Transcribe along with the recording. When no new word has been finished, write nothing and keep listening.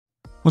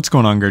What's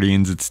going on,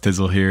 Guardians? It's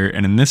Tizzle here,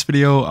 and in this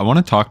video I want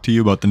to talk to you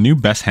about the new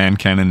best hand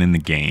cannon in the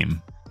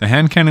game. The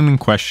hand cannon in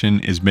question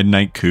is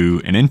Midnight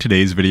Coup, and in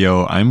today's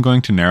video I'm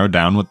going to narrow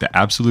down what the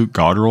absolute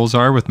god rolls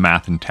are with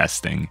math and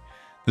testing.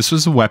 This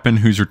was a weapon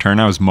whose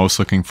return I was most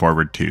looking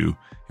forward to.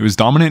 It was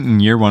dominant in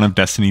year 1 of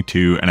Destiny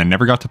 2, and I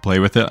never got to play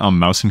with it on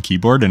mouse and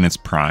keyboard in its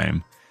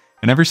prime.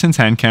 And ever since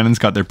hand cannons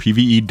got their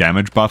PvE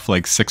damage buff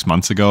like 6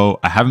 months ago,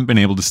 I haven't been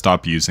able to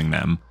stop using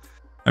them.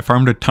 I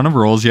farmed a ton of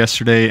rolls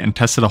yesterday and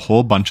tested a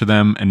whole bunch of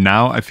them, and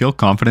now I feel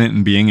confident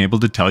in being able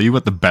to tell you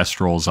what the best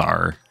rolls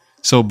are.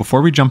 So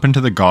before we jump into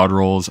the god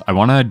rolls, I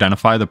want to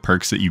identify the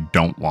perks that you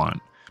don't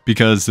want,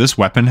 because this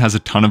weapon has a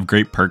ton of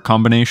great perk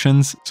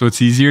combinations, so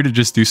it's easier to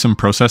just do some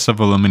process of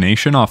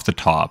elimination off the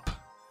top.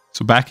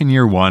 So back in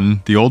year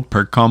 1, the old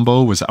perk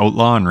combo was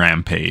Outlaw and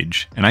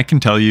Rampage, and I can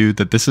tell you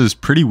that this is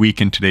pretty weak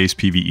in today's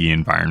PvE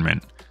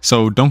environment,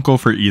 so don't go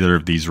for either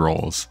of these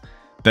rolls.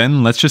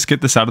 Then let's just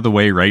get this out of the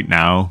way right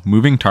now.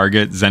 Moving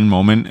Target, Zen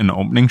Moment, and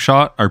Opening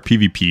Shot are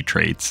PvP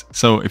traits,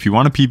 so if you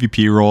want a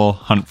PvP roll,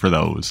 hunt for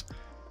those.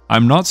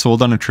 I'm not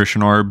sold on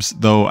Attrition Orbs,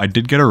 though I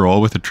did get a roll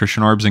with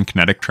Attrition Orbs and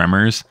Kinetic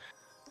Tremors.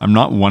 I'm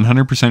not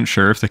 100%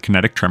 sure if the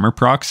Kinetic Tremor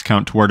procs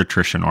count toward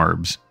Attrition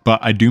Orbs, but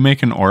I do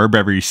make an orb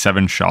every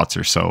 7 shots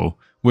or so,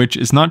 which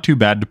is not too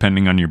bad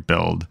depending on your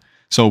build,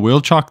 so we'll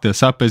chalk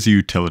this up as a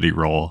utility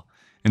roll.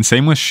 And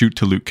same with Shoot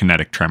to Loot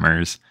Kinetic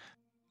Tremors.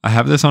 I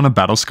have this on a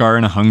Battle Scar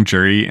and a Hung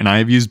Jury, and I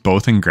have used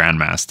both in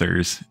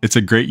Grandmasters. It's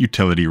a great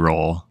utility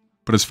roll.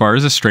 But as far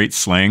as a straight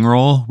slaying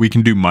roll, we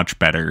can do much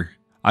better.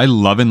 I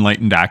love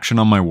Enlightened Action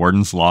on my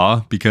Warden's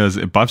Law because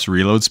it buffs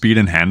reload speed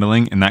and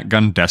handling, and that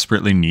gun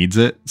desperately needs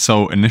it.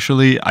 So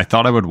initially I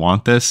thought I would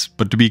want this,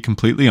 but to be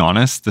completely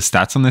honest, the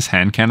stats on this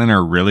hand cannon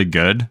are really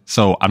good,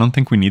 so I don't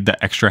think we need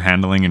the extra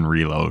handling and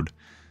reload.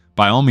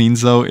 By all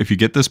means though, if you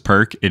get this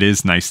perk, it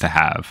is nice to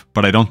have,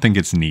 but I don't think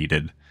it's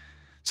needed.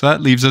 So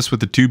that leaves us with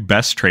the two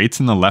best traits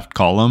in the left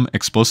column,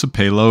 Explosive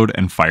Payload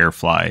and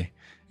Firefly.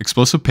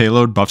 Explosive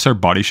Payload buffs our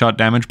body shot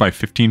damage by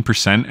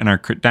 15% and our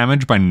crit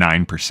damage by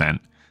 9%.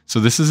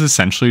 So this is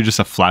essentially just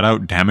a flat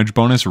out damage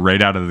bonus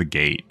right out of the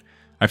gate.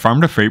 I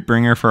farmed a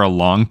Freightbringer for a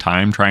long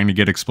time trying to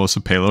get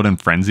Explosive Payload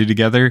and Frenzy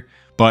together,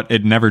 but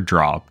it never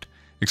dropped.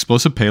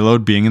 Explosive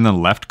Payload being in the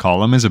left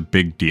column is a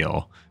big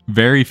deal.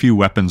 Very few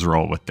weapons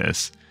roll with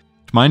this.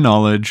 To my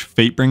knowledge,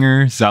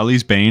 Fatebringer,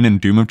 Zali's Bane,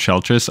 and Doom of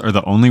Chelchis are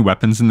the only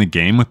weapons in the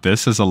game with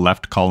this as a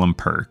left column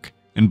perk.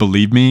 And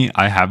believe me,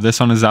 I have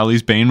this on a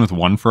Zali's Bane with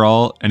One For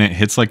All, and it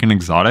hits like an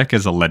exotic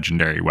as a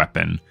legendary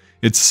weapon.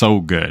 It's so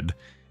good.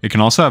 It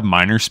can also have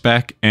minor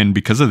spec, and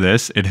because of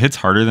this, it hits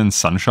harder than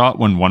Sunshot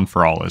when One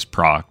For All is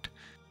procced.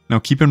 Now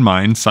keep in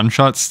mind,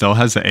 Sunshot still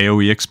has the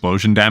AoE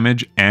explosion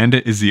damage, and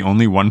it is the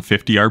only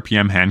 150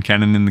 RPM hand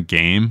cannon in the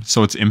game,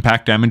 so its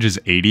impact damage is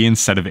 80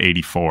 instead of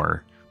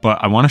 84.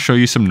 But I want to show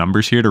you some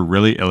numbers here to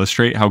really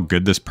illustrate how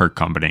good this perk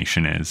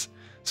combination is.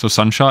 So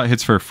Sunshot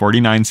hits for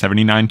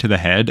 49.79 to the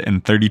head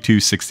and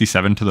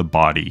 32.67 to the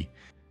body.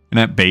 And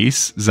at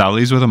base,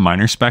 Zali's with a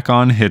minor spec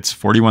on hits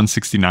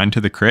 41.69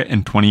 to the crit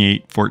and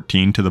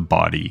 28.14 to the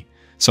body.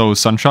 So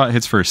Sunshot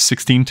hits for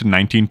 16 to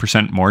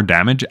 19% more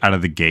damage out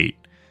of the gate.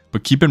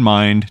 But keep in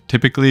mind,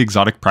 typically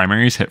exotic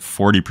primaries hit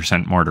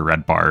 40% more to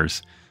red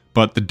bars.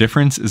 But the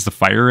difference is the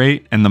fire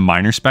rate and the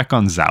minor spec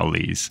on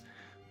Zali's.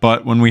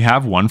 But when we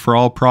have One For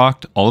All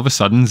procced, all of a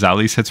sudden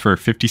Zali's hits for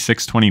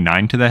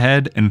 56.29 to the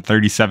head and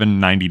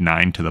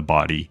 37.99 to the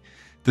body.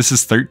 This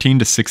is 13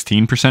 to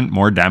 16%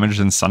 more damage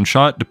than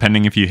Sunshot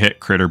depending if you hit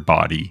crit or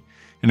body.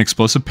 An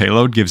Explosive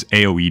Payload gives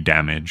AoE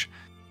damage.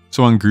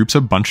 So on groups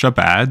of bunched up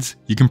adds,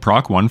 you can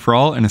proc One For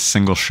All in a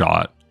single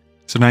shot.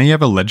 So now you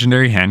have a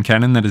legendary hand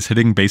cannon that is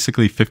hitting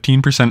basically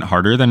 15%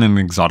 harder than an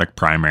exotic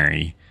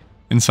primary.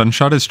 And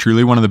Sunshot is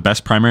truly one of the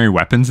best primary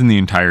weapons in the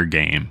entire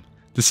game.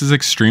 This is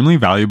extremely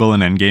valuable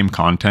in endgame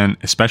content,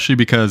 especially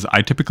because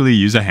I typically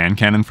use a hand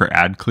cannon for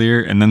ad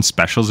clear and then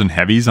specials and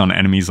heavies on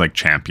enemies like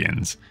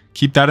champions.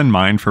 Keep that in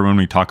mind for when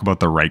we talk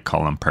about the right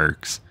column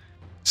perks.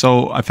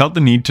 So I felt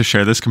the need to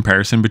share this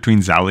comparison between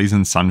Zali's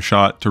and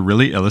Sunshot to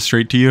really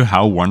illustrate to you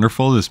how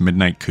wonderful this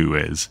Midnight Coup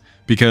is,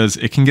 because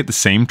it can get the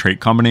same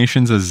trait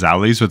combinations as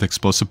Zali's with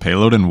Explosive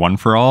Payload and One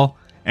For All,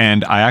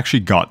 and I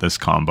actually got this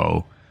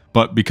combo.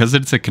 But because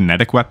it's a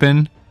kinetic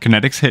weapon,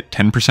 kinetics hit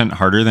 10%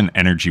 harder than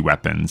energy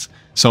weapons.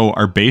 So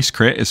our base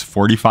crit is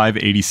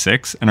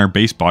 45.86 and our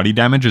base body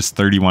damage is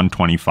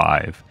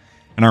 31.25.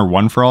 And our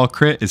One For All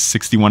crit is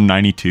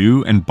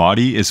 61.92 and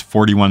body is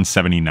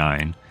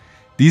 41.79.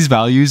 These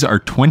values are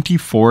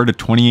 24 to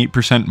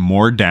 28%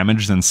 more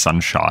damage than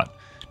Sunshot,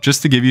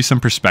 just to give you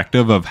some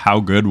perspective of how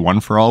good One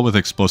For All with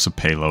Explosive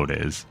Payload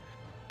is.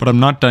 But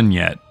I'm not done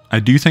yet. I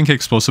do think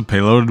Explosive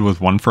Payload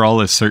with One For All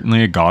is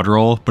certainly a god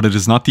roll, but it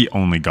is not the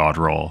only god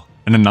roll.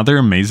 And another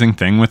amazing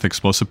thing with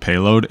Explosive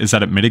Payload is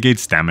that it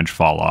mitigates damage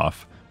fall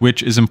off,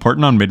 which is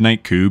important on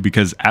Midnight Coup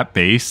because at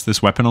base,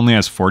 this weapon only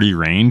has 40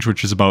 range,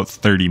 which is about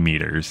 30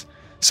 meters.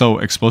 So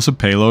Explosive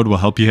Payload will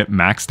help you hit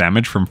max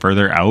damage from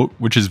further out,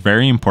 which is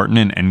very important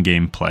in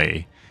endgame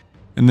play.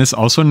 And this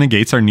also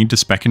negates our need to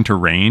spec into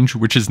range,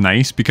 which is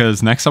nice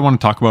because next I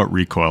want to talk about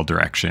recoil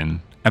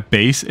direction. At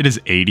base, it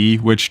is 80,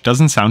 which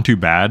doesn't sound too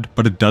bad,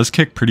 but it does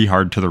kick pretty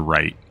hard to the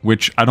right,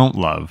 which I don't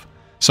love.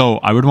 So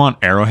I would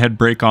want arrowhead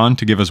brake on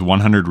to give us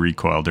 100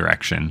 recoil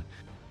direction.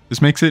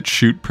 This makes it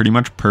shoot pretty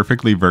much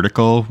perfectly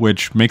vertical,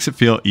 which makes it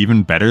feel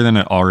even better than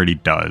it already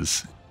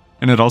does.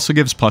 And it also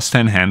gives plus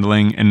 10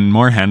 handling, and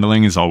more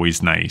handling is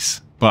always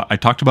nice. But I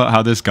talked about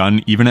how this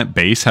gun, even at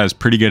base, has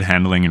pretty good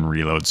handling and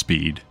reload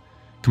speed.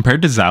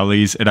 Compared to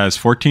Zali's, it has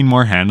 14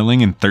 more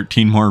handling and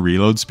 13 more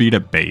reload speed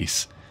at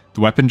base.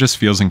 The weapon just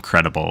feels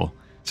incredible.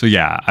 So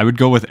yeah, I would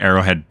go with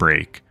arrowhead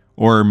brake,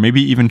 or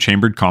maybe even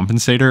chambered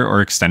compensator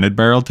or extended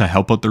barrel to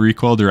help out the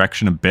recoil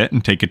direction a bit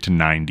and take it to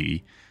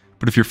 90.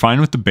 But if you're fine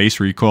with the base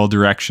recoil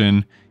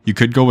direction, you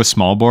could go with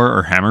small bore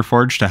or hammer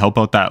forge to help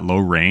out that low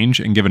range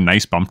and give a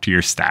nice bump to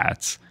your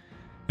stats.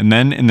 And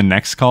then in the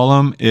next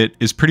column, it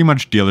is pretty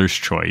much dealer's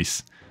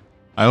choice.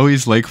 I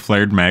always like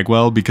flared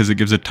magwell because it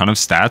gives a ton of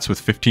stats with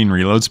 15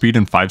 reload speed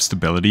and 5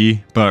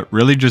 stability, but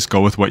really just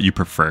go with what you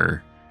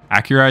prefer.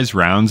 Accurized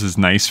rounds is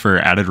nice for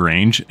added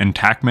range, and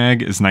tac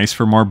mag is nice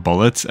for more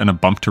bullets and a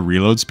bump to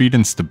reload speed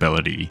and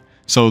stability.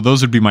 So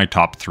those would be my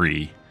top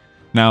 3.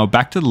 Now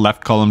back to the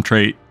left column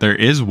trait, there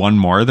is one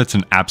more that's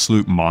an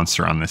absolute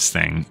monster on this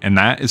thing, and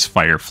that is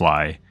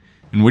Firefly.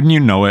 And wouldn't you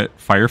know it,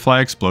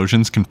 Firefly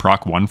explosions can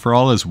proc 1 for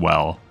all as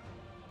well,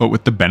 but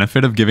with the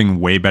benefit of giving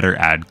way better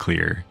ad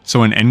clear.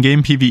 So in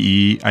endgame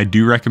PvE, I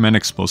do recommend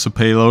explosive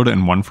payload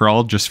and 1 for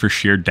all just for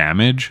sheer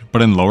damage,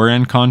 but in lower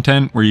end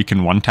content where you can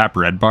 1-tap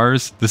red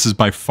bars, this is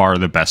by far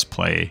the best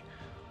play.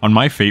 On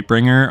my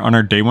Fatebringer, on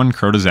our day 1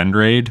 Crota's End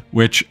raid,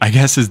 which I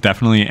guess is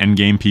definitely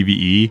endgame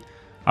PvE,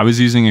 I was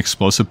using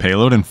explosive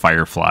payload and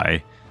Firefly.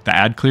 The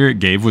ad clear it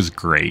gave was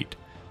great.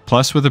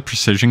 Plus with a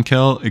precision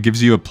kill, it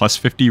gives you a plus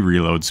 50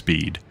 reload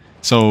speed.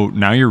 So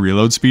now your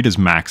reload speed is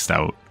maxed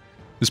out.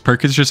 This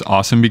perk is just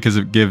awesome because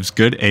it gives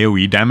good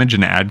AoE damage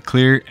and ad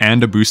clear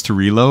and a boost to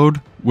reload,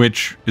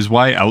 which is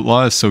why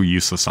Outlaw is so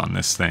useless on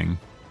this thing.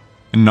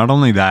 And not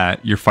only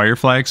that, your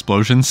Firefly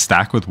explosions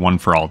stack with 1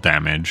 for all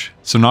damage.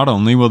 So not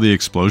only will the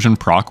explosion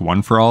proc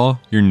 1 for all,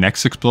 your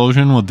next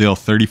explosion will deal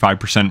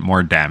 35%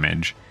 more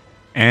damage.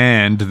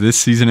 And this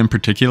season in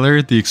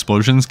particular, the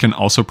explosions can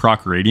also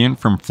proc Radiant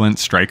from Flint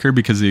Striker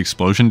because the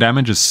explosion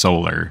damage is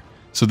solar.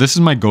 So this is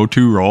my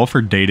go-to role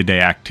for day-to-day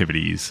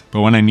activities,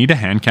 but when I need a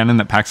hand cannon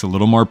that packs a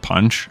little more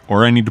punch,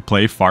 or I need to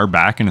play far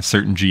back in a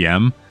certain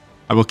GM,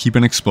 I will keep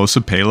an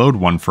explosive payload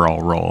 1 for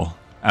all role.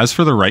 As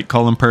for the right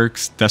column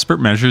perks, Desperate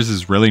Measures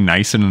is really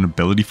nice in an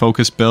ability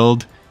focused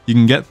build. You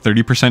can get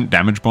 30%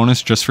 damage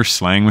bonus just for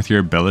slaying with your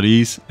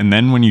abilities, and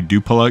then when you do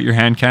pull out your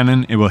hand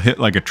cannon, it will hit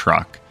like a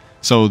truck.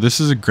 So this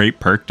is a great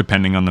perk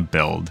depending on the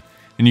build,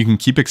 and you can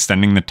keep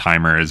extending the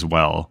timer as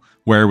well,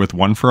 where with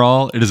 1 for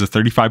all, it is a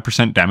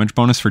 35% damage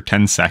bonus for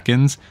 10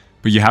 seconds,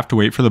 but you have to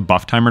wait for the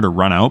buff timer to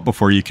run out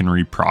before you can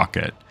re-proc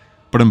it.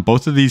 But in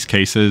both of these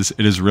cases,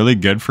 it is really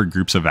good for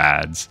groups of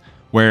ads,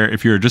 where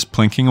if you're just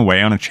plinking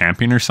away on a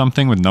champion or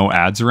something with no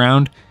ads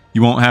around,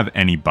 you won't have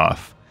any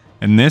buff.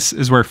 And this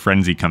is where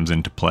Frenzy comes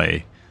into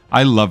play.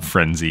 I love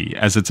Frenzy,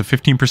 as it's a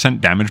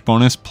 15% damage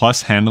bonus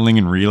plus handling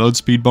and reload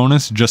speed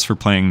bonus just for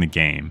playing the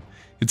game.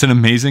 It's an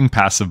amazing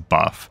passive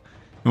buff.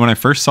 And when I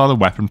first saw the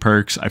weapon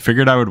perks, I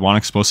figured I would want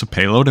explosive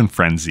payload and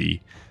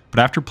Frenzy.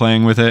 But after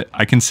playing with it,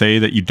 I can say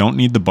that you don't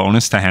need the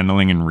bonus to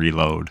handling and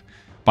reload.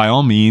 By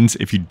all means,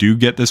 if you do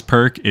get this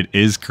perk, it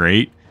is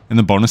great, and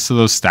the bonus to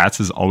those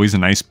stats is always a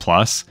nice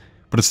plus,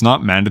 but it's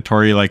not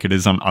mandatory like it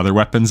is on other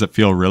weapons that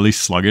feel really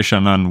sluggish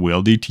and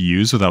unwieldy to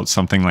use without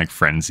something like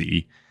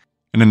Frenzy.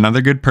 And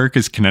another good perk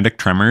is Kinetic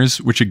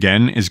Tremors, which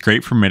again is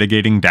great for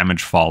mitigating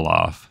damage fall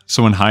off.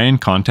 So in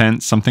high-end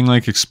content, something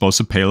like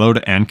Explosive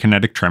Payload and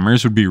Kinetic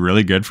Tremors would be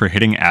really good for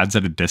hitting ads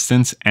at a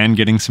distance and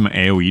getting some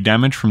AoE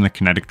damage from the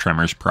Kinetic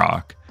Tremors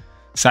proc.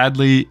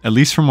 Sadly, at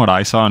least from what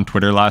I saw on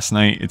Twitter last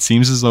night, it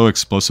seems as though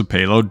Explosive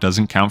Payload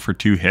doesn't count for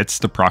 2 hits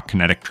to proc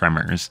Kinetic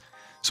Tremors,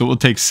 so it will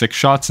take 6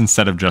 shots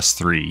instead of just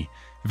 3.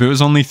 If it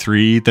was only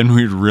 3, then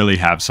we'd really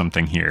have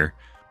something here,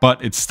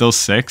 but it's still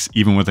 6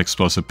 even with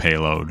Explosive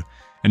Payload.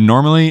 And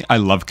normally, I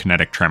love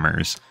Kinetic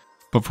Tremors,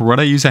 but for what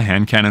I use a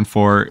hand cannon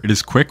for, it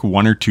is quick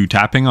 1 or 2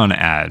 tapping on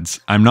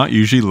ads. I'm not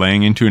usually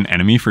laying into an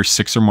enemy for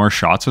 6 or more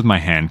shots with my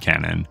hand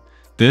cannon.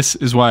 This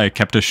is why I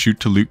kept a shoot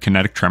to loot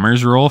Kinetic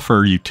Tremors role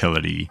for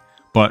utility,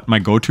 but my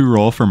go-to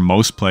role for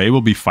most play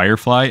will be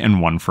Firefly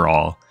and 1 for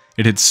all.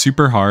 It hits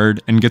super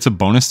hard and gets a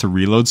bonus to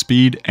reload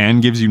speed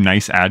and gives you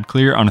nice ad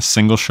clear on a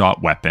single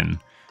shot weapon,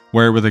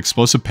 where with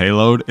Explosive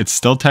Payload, it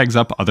still tags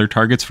up other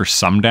targets for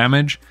some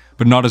damage,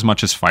 but not as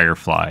much as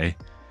Firefly.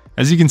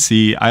 As you can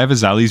see, I have a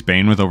Zali's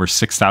Bane with over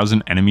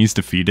 6,000 enemies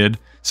defeated,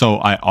 so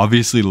I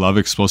obviously love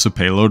Explosive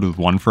Payload with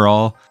 1 for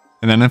all,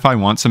 and then if I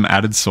want some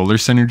added solar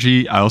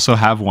synergy, I also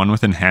have one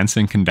with Enhanced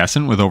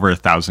Incandescent with over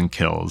 1,000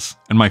 kills,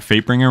 and my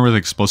Fatebringer with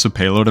Explosive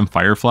Payload and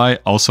Firefly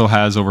also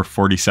has over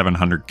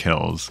 4,700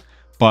 kills.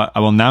 But I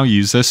will now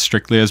use this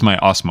strictly as my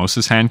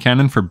Osmosis hand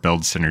cannon for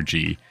build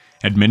synergy,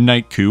 and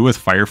Midnight Coup with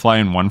Firefly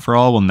and 1 for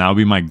all will now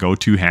be my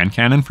go-to hand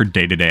cannon for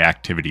day-to-day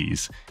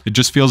activities. It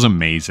just feels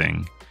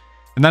amazing.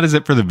 And that is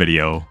it for the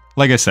video.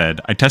 Like I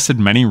said, I tested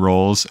many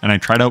rolls and I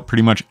tried out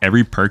pretty much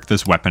every perk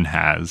this weapon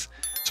has,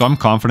 so I'm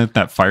confident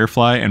that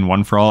Firefly and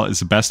One For All is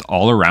the best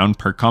all-around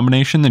perk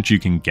combination that you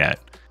can get.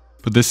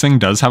 But this thing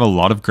does have a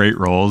lot of great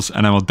rolls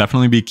and I will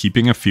definitely be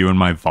keeping a few in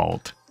my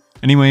vault.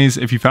 Anyways,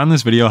 if you found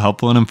this video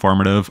helpful and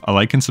informative, a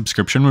like and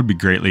subscription would be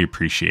greatly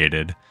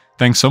appreciated.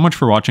 Thanks so much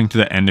for watching to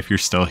the end if you're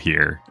still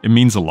here, it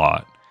means a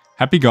lot.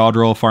 Happy god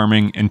roll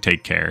farming and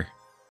take care.